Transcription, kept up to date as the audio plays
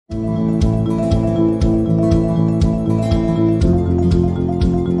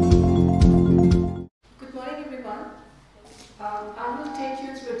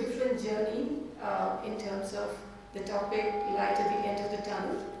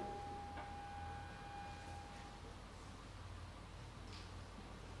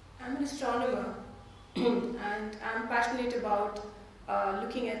an astronomer and I'm passionate about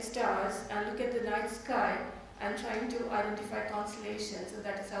looking at stars and look at the night sky and trying to identify constellations. So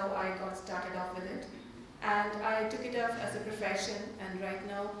that is how I got started off with it. And I took it up as a profession, and right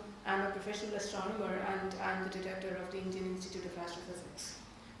now I'm a professional astronomer and I'm the director of the Indian Institute of Astrophysics.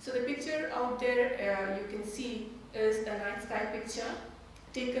 So the picture out there you can see is a night sky picture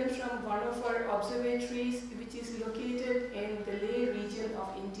taken from one of our observatories, which is located in the Leh region of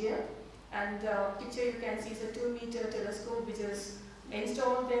India. And the picture you can see is a 2-meter telescope which is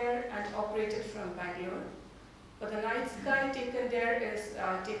installed there and operated from Bangalore. But the night sky taken there is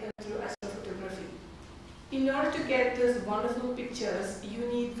taken through astrophotography. In order to get these wonderful pictures, you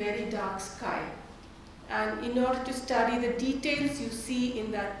need very dark sky. And in order to study the details you see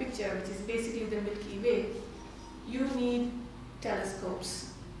in that picture, which is basically the Milky Way, you need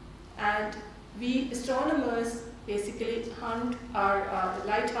telescopes. And we astronomers basically hunt our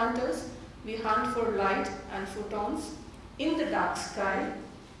light hunters. We hunt for light and photons in the dark sky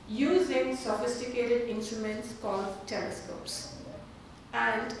using sophisticated instruments called telescopes.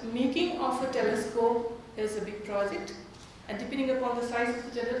 And making of a telescope is a big project, and depending upon the size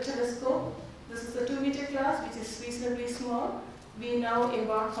of the telescope, this is the 2-meter class, which is reasonably small. We now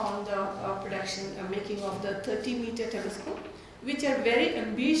embark on the production and making of the 30-meter telescope, which are very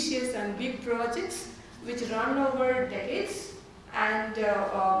ambitious and big projects which run over decades and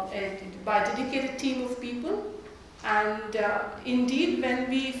by a dedicated team of people. And indeed, when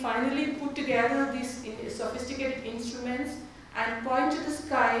we finally put together these sophisticated instruments and point to the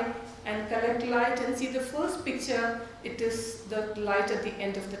sky and collect light and see the first picture, it is the light at the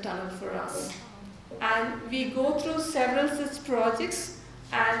end of the tunnel for us. And we go through several such projects,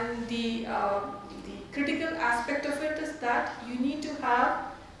 and the critical aspect of it is that you need to have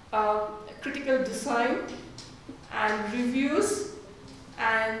critical design and reviews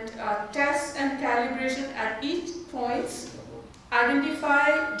and tests and calibration at each point,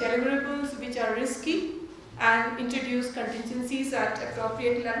 identify deliverables which are risky and introduce contingencies at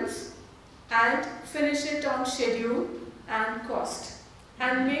appropriate levels, and finish it on schedule and cost,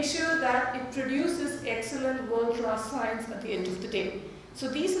 and make sure that it produces excellent world-class science at the end of the day. So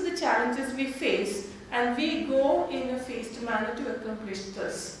these are the challenges we face, and we go in a phased manner to accomplish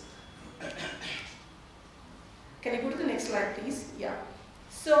this. Can you go to the next slide, please? Yeah.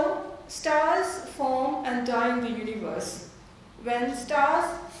 So stars form and die in the universe. When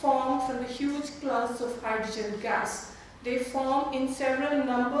stars form from the huge clouds of hydrogen gas, they form in several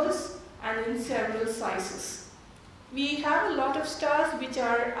numbers and in several sizes. We have a lot of stars which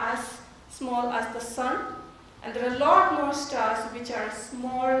are as small as the sun, and there are a lot more stars which are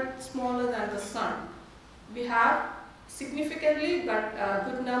smaller than the sun. We have significantly but a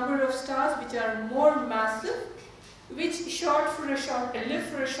good number of stars which are more massive, which live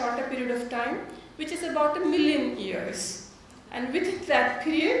for a shorter period of time, which is about 1 million years. And within that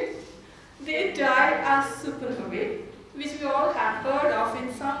period, they die as supernovae, which we all have heard of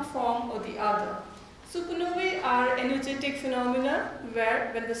in some form or the other. Supernovae are energetic phenomena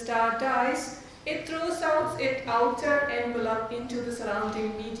where, when the star dies, it throws out its outer envelope into the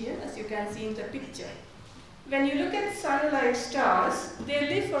surrounding medium, as you can see in the picture. When you look at sun-like stars, they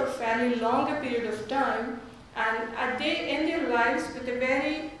live for a fairly longer period of time, and they end their lives with a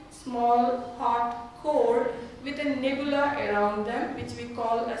very small hot core with a nebula around them, which we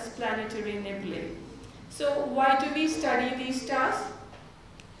call as planetary nebulae. So why do we study these stars?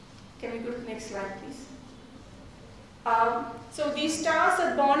 Can we go to the next slide, please? So these stars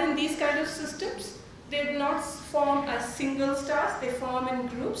are born in these kind of systems. They do not form as single stars, they form in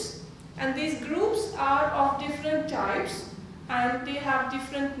groups. And these groups are of different types, and they have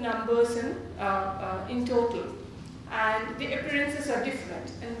different numbers in total. And the appearances are different.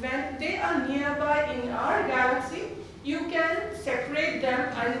 And when they are nearby in our galaxy, you can separate them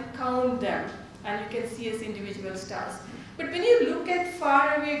and count them, and you can see as individual stars. But when you look at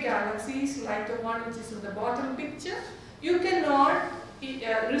faraway galaxies, like the one which is in the bottom picture, you cannot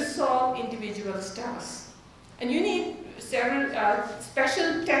resolve individual stars. And you need several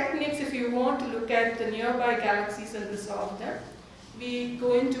special techniques if you want to look at the nearby galaxies and resolve them. We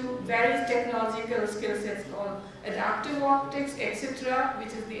go into various technological skill sets called adaptive optics, etc.,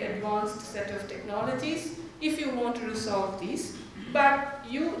 which is the advanced set of technologies, if you want to resolve these. But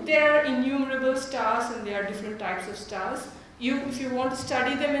there are innumerable stars, and there are different types of stars. If you want to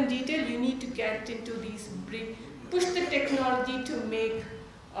study them in detail, you need to get into these push the technology to make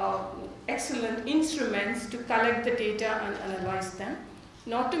excellent instruments to collect the data and analyze them.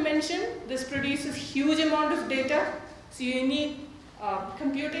 Not to mention, this produces huge amount of data, so you need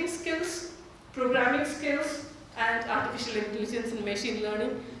computing skills, programming skills, and artificial intelligence and machine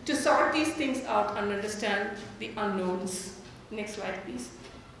learning to sort these things out and understand the unknowns. Next slide, please.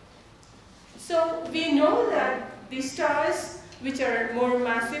 So we know that the stars which are more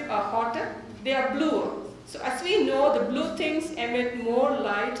massive are hotter, they are bluer. So as we know, the blue things emit more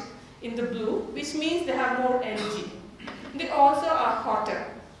light in the blue, which means they have more energy. They also are hotter.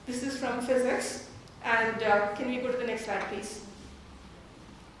 This is from physics. And can we go to the next slide, please?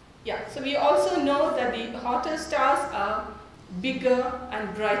 Yeah, so we also know that the hotter stars are bigger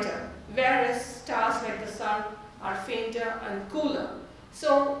and brighter, whereas stars like the sun are fainter and cooler.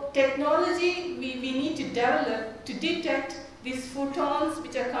 So technology we need to develop to detect these photons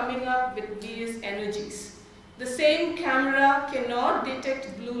which are coming up with various energies. The same camera cannot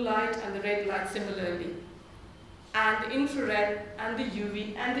detect blue light and the red light similarly, and the infrared and the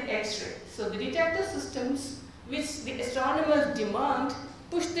UV and the X-ray. So the detector systems which the astronomers demand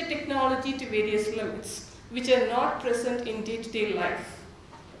push the technology to various limits which are not present in day-to-day life.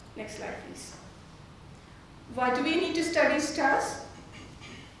 Next slide, please. Why do we need to study stars?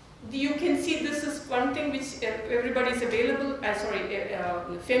 You can see this is one thing which everybody is familiar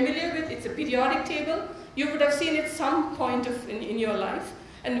with. It's a periodic table. You would have seen it some point in your life.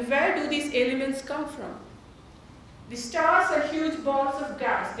 And where do these elements come from? The stars are huge balls of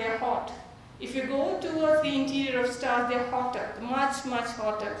gas. They're hot. If you go towards the interior of stars, they're hotter, much, much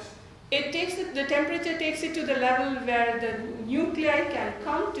hotter. The temperature takes it to the level where the nuclei can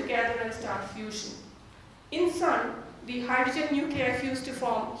come together and start fusion. In sun, the hydrogen nuclei fuse to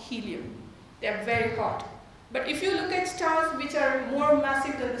form helium. They are very hot. But if you look at stars which are more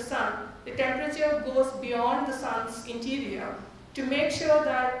massive than the sun, the temperature goes beyond the sun's interior to make sure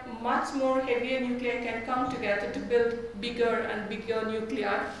that much more heavier nuclei can come together to build bigger and bigger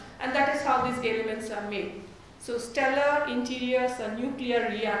nuclei, and that is how these elements are made. So stellar interiors are nuclear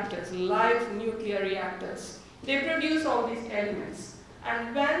reactors, live nuclear reactors. They produce all these elements.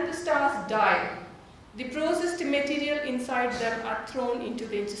 And when the stars die, the processed material inside them are thrown into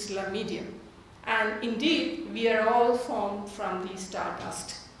the interstellar medium. And indeed, we are all formed from the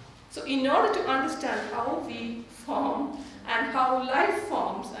stardust. So in order to understand how we form and how life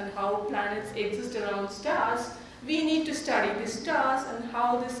forms and how planets exist around stars, we need to study the stars and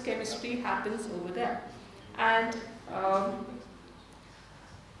how this chemistry happens over there. And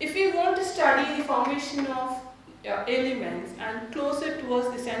if we want to study the formation of elements and closer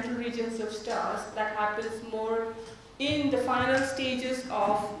towards the central regions of stars, that happens more in the final stages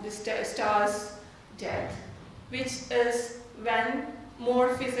of the star's death, which is when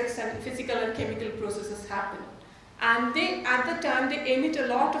more physical and chemical processes happen. And at the time, they emit a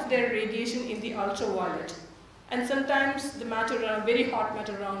lot of their radiation in the ultraviolet. And sometimes the matter around, very hot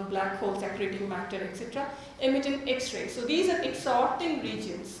matter around black holes, accreting matter, etc., emit an X-ray. So these are exciting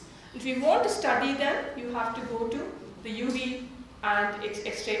regions. If you want to study them, you have to go to the UV and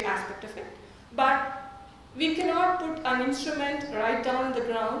X-ray aspect of it. But we cannot put an instrument right down on the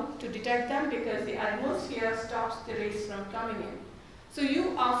ground to detect them because the atmosphere stops the rays from coming in. So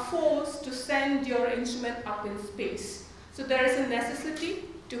you are forced to send your instrument up in space. So there is a necessity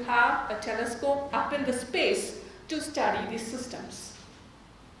to have a telescope up in the space to study these systems.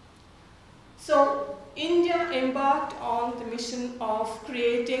 So India embarked on the mission of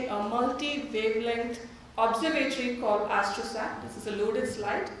creating a multi-wavelength observatory called Astrosat. This is a loaded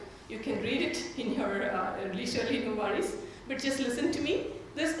slide. You can read it in your leisurely, no worries. But just listen to me.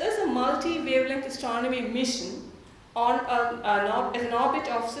 This is a multi-wavelength astronomy mission on an orbit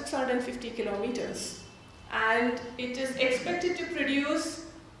of 650 kilometers. And it is expected to produce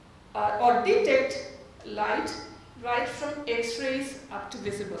or detect light right from X-rays up to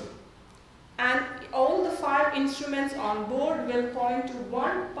visible. And all the 5 instruments on board will point to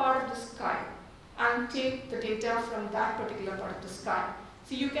one part of the sky and take the data from that particular part of the sky.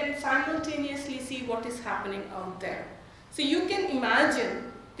 So you can simultaneously see what is happening out there. So you can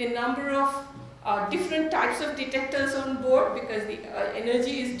imagine the number of different types of detectors on board because the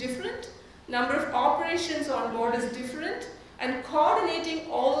energy is different, number of operations on board is different, and coordinating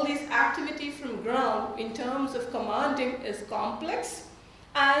all this activity from ground in terms of commanding is complex.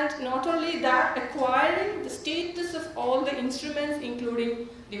 And not only that, acquiring the status of all the instruments, including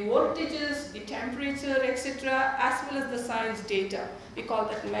the voltages, the temperature, etc., as well as the science data. We call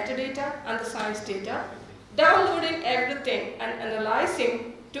that metadata and the science data. Downloading everything and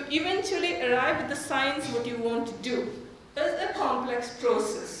analyzing to eventually arrive at the science what you want to do is a complex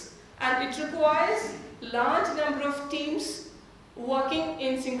process. And it requires large number of teams working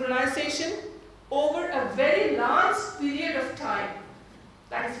in synchronization over a very large period of time.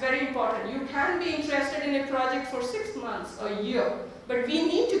 That is very important. You can be interested in a project for 6 months or a year, but we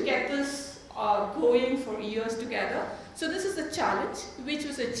need to get this going for years together So this is a challenge which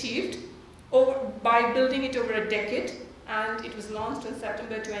was achieved by building it over a decade, and it was launched on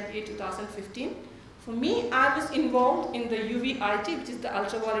September 28, 2015. For me, I was involved in the UVIT, which is the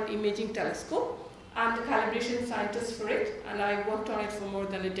ultraviolet imaging telescope. I'm the calibration scientist for it, and I worked on it for more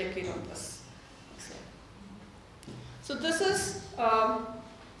than a decade on this. So this is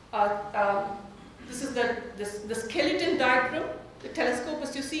the skeleton diagram. The telescope,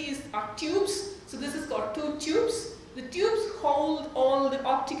 as you see, are tubes. So this has got 2 tubes. The tubes hold all the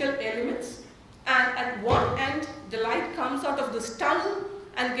optical elements, and at one end the light comes out of this tunnel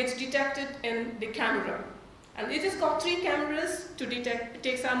and gets detected in the camera. And it has got 3 cameras to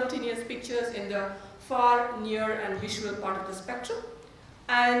take simultaneous pictures in the far, near and visual part of the spectrum.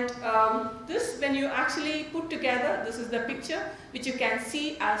 And this, when you actually put together, this is the picture which you can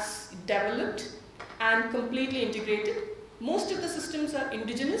see as developed and completely integrated. Most of the systems are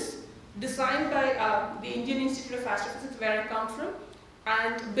indigenous, designed by the Indian Institute of Astrophysics, where I come from,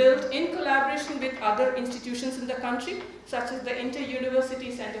 and built in collaboration with other institutions in the country, such as the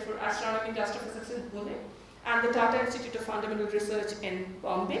Inter-University Center for Astronomy and Astrophysics in Pune, and the Tata Institute of Fundamental Research in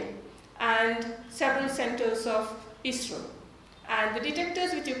Bombay, and several centers of ISRO. And the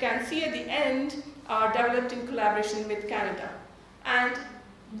detectors which you can see at the end are developed in collaboration with Canada. And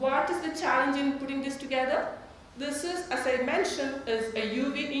what is the challenge in putting this together? This is, as I mentioned, is a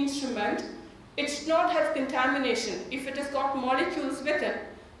UV instrument. It should not have contamination. If it has got molecules with it,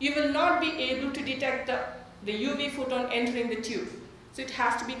 you will not be able to detect the UV photon entering the tube. So it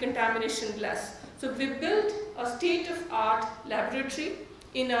has to be contamination-less. So we built a state-of-art laboratory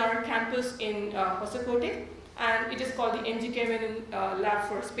in our campus in Hosakote, and it is called the MGK Menon Lab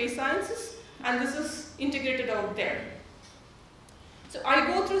for Space Sciences, and this is integrated out there. So I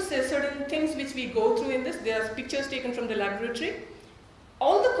go through certain things which we go through in this. There are pictures taken from the laboratory.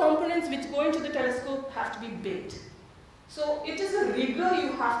 All the components which go into the telescope have to be baked. So it is a rigor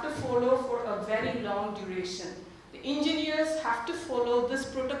you have to follow for a very long duration. The engineers have to follow these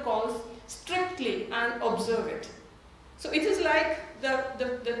protocols strictly and observe it. So it is like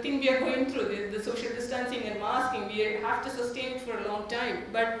the thing we are going through, the social distancing and masking. We have to sustain it for a long time.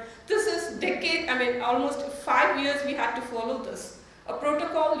 But this is almost 5 years we had to follow this. A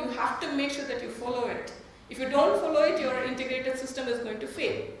protocol, you have to make sure that you follow it. If you don't follow it, your integrated system is going to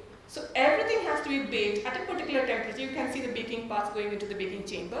fail. So everything has to be baked at a particular temperature. You can see the baking parts going into the baking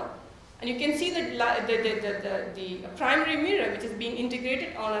chamber. And you can see the primary mirror, which is being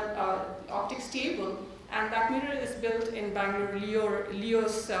integrated on an optics table. And that mirror is built in Bangalore,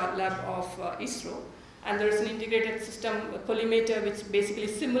 Leo's lab of ISRO. And there is an integrated system, a collimator, which basically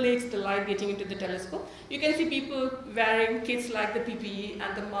simulates the light getting into the telescope. You can see people wearing kits like the PPE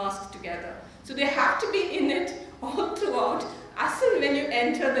and the mask together. So they have to be in it all throughout, as and when you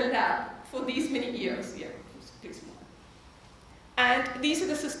enter the lab for these many years. Yeah, please move. And these are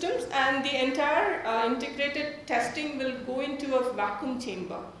the systems, and the entire integrated testing will go into a vacuum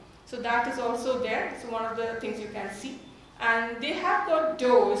chamber. So that is also there. It's one of the things you can see. And they have got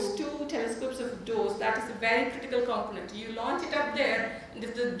doors, 2 telescopes of doors. That is a very critical component. You launch it up there, and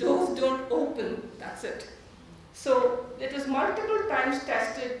if the doors don't open, that's it. So it is multiple times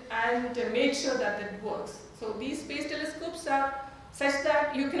tested and made sure that it works. So these space telescopes are such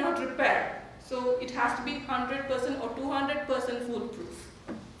that you cannot repair. So it has to be 100% or 200% foolproof.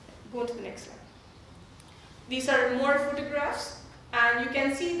 Go to the next slide. These are more photographs. And you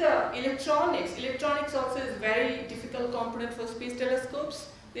can see the electronics. Electronics also is a very difficult component for space telescopes.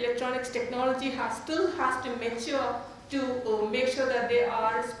 The electronics technology still has to mature to make sure that they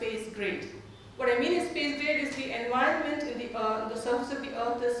are space grade. What I mean is space grade is the environment in the surface of the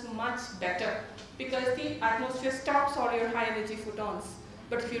Earth is much better because the atmosphere stops all your high energy photons.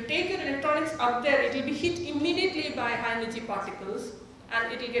 But if you take your electronics up there, it will be hit immediately by high energy particles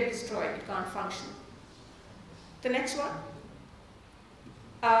and it will get destroyed. It can't function. The next one.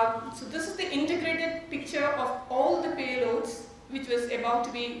 So this is the integrated picture of all the payloads which was about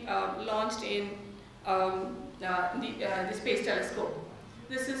to be launched in the space telescope.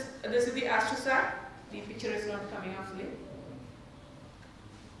 This is the Astrosat. The picture is not coming up fully.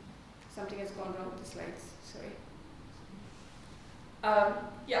 Something has gone wrong with the slides. Sorry.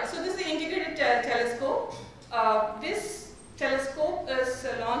 Yeah. So this is the integrated telescope. This telescope is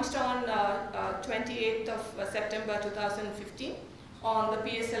launched on 28th of September 2015. On the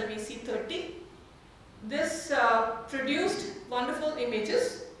PSLV C30. This produced wonderful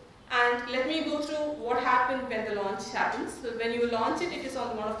images, and let me go through what happened when the launch happens. So when you launch it, it is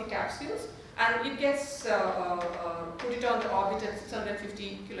on one of the capsules and it gets put it on the orbit at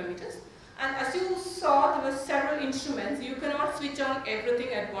 650 kilometers. And as you saw, there were several instruments. You cannot switch on everything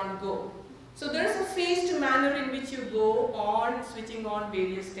at one go. So there is a phased manner in which you go on switching on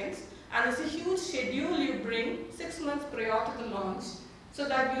various things, and there's a huge schedule you bring 6 months prior to the launch, so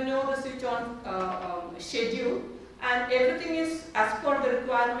that you know the switch on schedule, and everything is as per the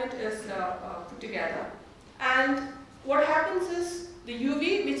requirement is put together. And what happens is the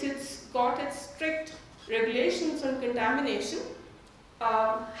UV, which it's got its strict regulations on contamination,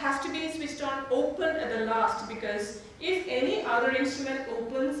 has to be switched on open at the last, because if any other instrument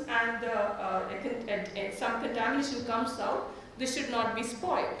opens and some contamination comes out, this should not be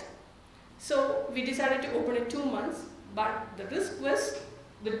spoiled. So we decided to open it 2 months, but the risk was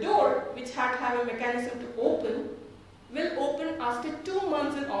the door, which had to have a mechanism to open, will open after 2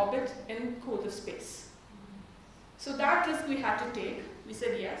 months in orbit in colder space. So that risk we had to take. We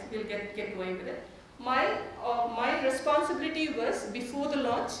said yes, we'll get going with it. My responsibility was, before the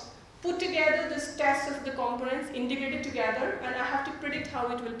launch, put together this test of the components, integrate it together, and I have to predict how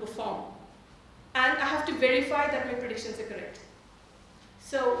it will perform. And I have to verify that my predictions are correct.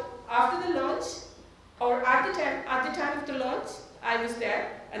 So after the launch, or at the time of the launch, I was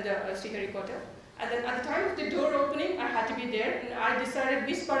there at the Sriharikota. And then at the time of the door opening, I had to be there, and I decided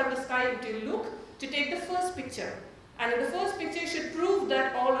which part of the sky to look to take the first picture. And the first picture should prove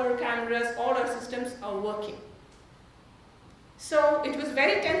that all our cameras, all our systems are working. So it was a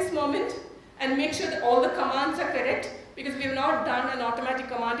very tense moment, and make sure that all the commands are correct, because we have not done an automatic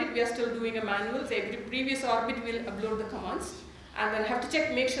command, we are still doing a manual. So every previous orbit will upload the commands, and then have to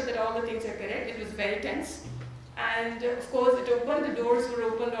check, make sure that all the things are correct. It was very tense. And of course it opened, the doors were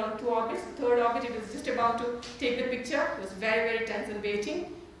opened on 2 orbits. The 3rd orbit, it was just about to take the picture. It was very, very tense and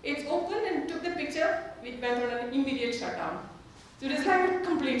waiting. It opened and took the picture. We went on an immediate shutdown. So it was like a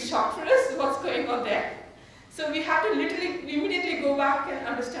complete shock for us, what's going on there. So we had to literally immediately go back and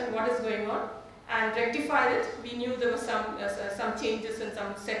understand what is going on and rectify it. We knew there were some changes and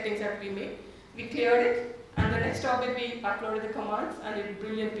some settings that we made. We cleared it, and the next orbit we uploaded the commands, and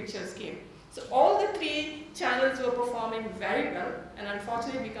brilliant pictures came. So all the 3 channels were performing very well, and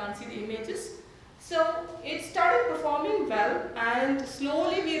unfortunately we can't see the images. So it started performing well, and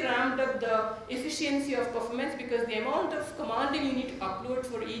slowly we ramped up the efficiency of performance, because the amount of commanding you need to upload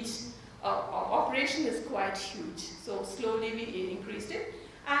for each operation is quite huge. So slowly we increased it,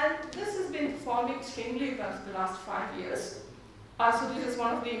 and this has been performing extremely well for the last 5 years. So this is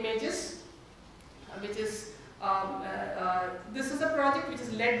one of the images, which is, this is a project which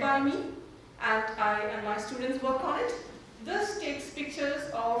is led by me, and I and my students work on it. This takes pictures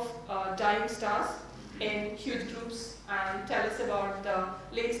of dying stars in huge groups and tell us about the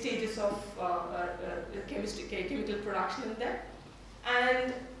late stages of chemical production in them.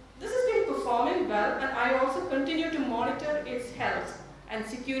 And this has been performing well, and I also continue to monitor its health and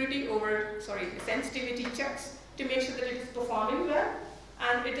security sensitivity checks to make sure that it is performing well.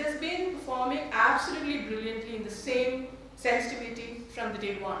 And it has been performing absolutely brilliantly in the same sensitivity from the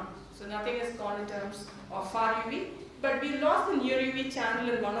day 1. So nothing has gone in terms of far UV. But we lost the near UV channel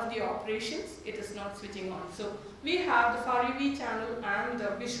in one of the operations. It is not switching on. So we have the far UV channel and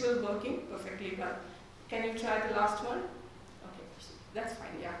the visual working perfectly well. Can you try the last one? Okay, that's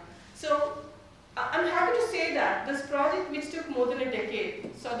fine, yeah. So I'm happy to say that this project, which took more than a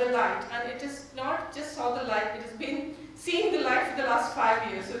decade, saw the light. And it is not just saw the light, it has been seeing the light for the last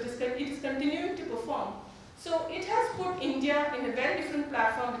 5 years. So it is continuing to perform. So it has put India in a very different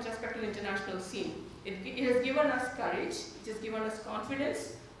platform with respect to the international scene. It has given us courage, it has given us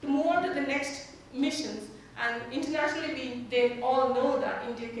confidence to move on to the next missions, and internationally they all know that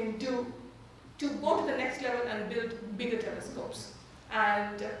India can do to go to the next level and build bigger telescopes.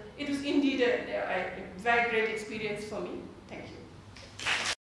 And it was indeed a very great experience for me. Thank you.